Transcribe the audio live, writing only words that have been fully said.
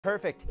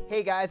Perfect.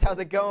 Hey guys, how's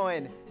it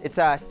going? It's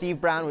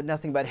Steve Brown with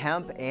Nothing But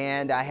Hemp,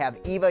 and I have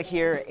Eva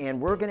here, and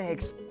we're gonna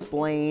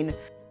explain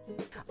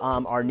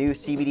our new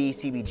CBD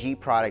CBG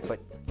product. But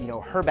you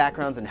know, her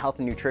background's in health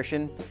and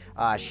nutrition.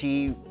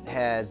 She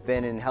has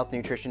been in health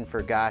and nutrition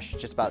for, gosh,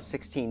 just about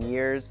 16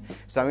 years.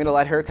 So I'm gonna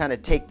let her kind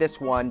of take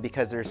this one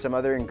because there's some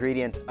other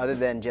ingredients other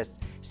than just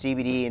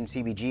CBD and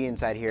CBG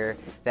inside here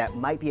that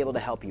might be able to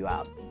help you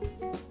out.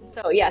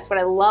 So yes, what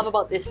I love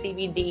about this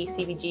CBD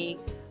CBG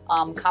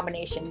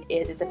combination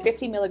is it's a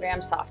 50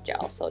 milligram soft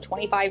gel, so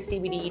 25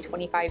 CBD,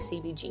 25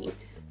 CBG.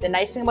 The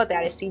nice thing about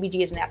that is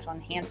CBG is a natural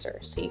enhancer,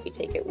 so you could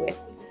take it with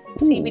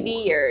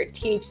CBD or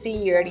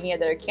THC or any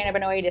other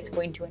cannabinoid. It's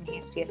going to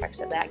enhance the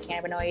effects of that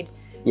cannabinoid.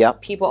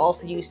 Yep. People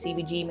also use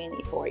CBG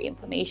mainly for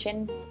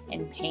inflammation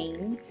and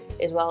pain,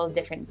 as well as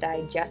different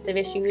digestive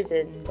issues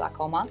and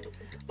glaucoma.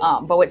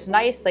 But what's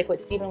nice, like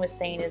what Stephen was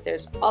saying, is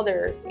there's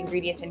other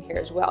ingredients in here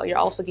as well. You're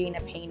also getting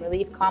a pain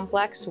relief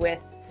complex with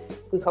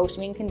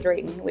glucosamine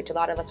chondroitin, which a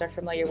lot of us are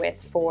familiar with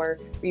for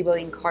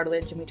rebuilding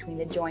cartilage in between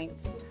the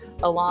joints,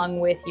 along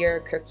with your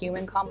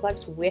curcumin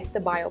complex with the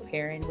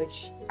bioperine,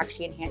 which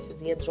actually enhances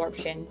the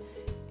absorption.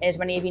 And as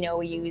many of you know,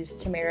 we use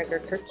turmeric or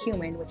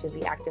curcumin, which is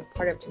the active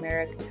part of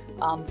turmeric,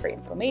 for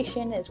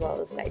inflammation as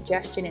well as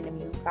digestion and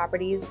immune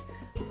properties.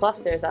 Plus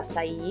there's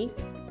acai,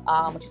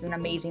 which is an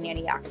amazing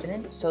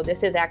antioxidant. So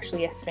this is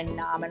actually a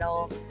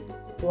phenomenal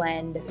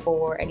blend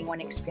for anyone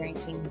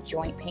experiencing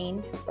joint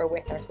pain or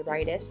with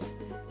arthritis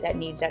that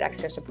needs that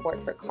extra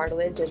support for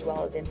cartilage as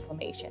well as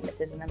inflammation. This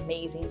is an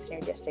amazing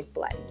synergistic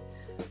blend.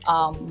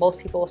 Most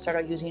people will start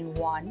out using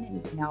one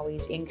and can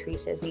always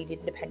increase as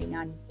needed depending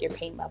on your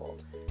pain level.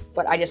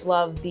 But I just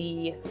love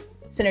the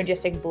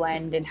synergistic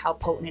blend and how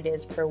potent it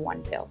is per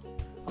one pill.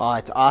 Oh,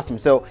 it's awesome.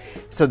 So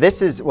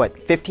this is what,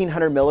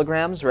 1,500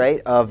 milligrams,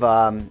 right, of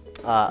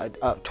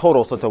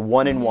total. So it's a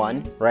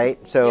one-in-one,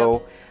 right?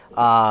 So.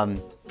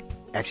 Yep.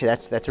 Actually,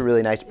 that's a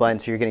really nice blend.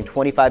 So you're getting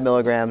 25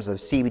 milligrams of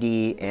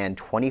CBD and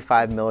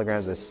 25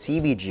 milligrams of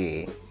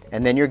CBG,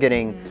 and then you're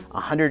getting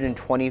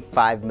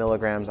 125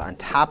 milligrams on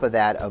top of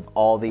that of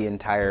all the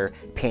entire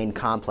pain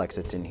complex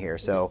that's in here.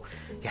 So,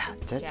 yeah,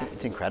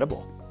 it's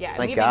incredible. Yeah,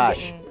 my we've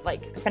gosh, been getting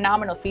like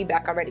phenomenal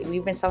feedback already.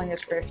 We've been selling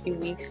this for a few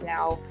weeks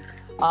now.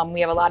 We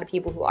have a lot of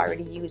people who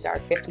already use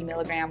our 50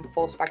 milligram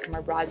full spectrum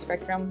or broad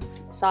spectrum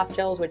soft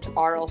gels, which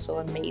are also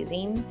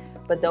amazing,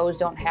 but those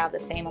don't have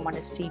the same amount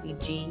of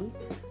CBG.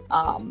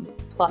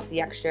 Plus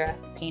the extra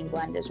pain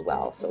blend as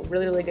well. So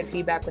really, really good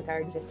feedback with our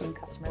existing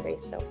customer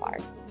base so far.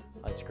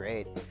 That's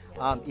great.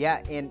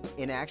 Yeah,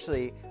 and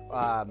actually,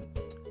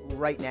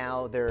 right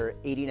now they're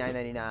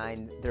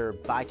 $89.99. They're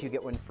buy two,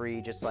 get one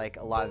free, just like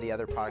a lot of the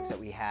other products that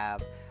we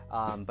have.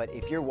 But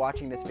if you're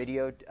watching this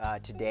video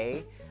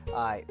today,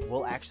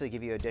 we'll actually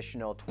give you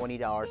additional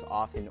 $20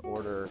 off in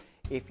order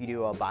if you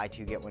do a buy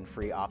two, get one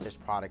free off this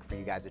product for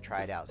you guys to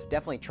try it out. So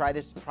definitely try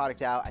this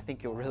product out. I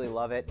think you'll really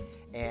love it.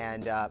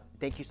 And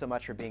thank you so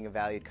much for being a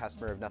valued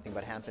customer of Nothing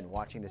But Hemp and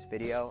watching this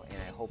video. And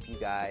I hope you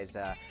guys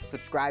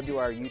subscribe to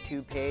our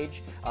YouTube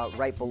page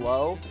right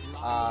below.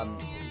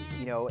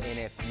 You know, and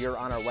if you're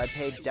on our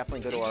webpage,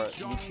 definitely go to our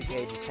YouTube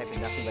page, just type in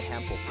Nothing But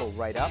Hemp, will pull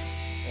right up,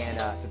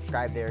 and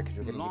subscribe there because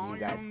we're going to give you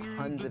guys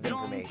tons of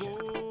information.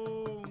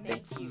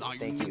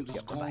 Thank you.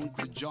 Yep,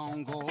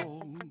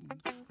 bye-bye.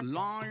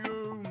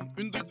 Lion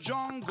in the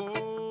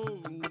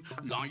jungle,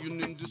 lion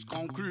in this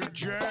concrete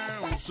jail,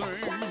 say,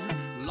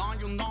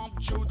 lion of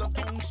Judah,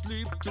 don't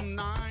sleep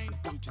tonight,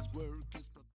 which is work is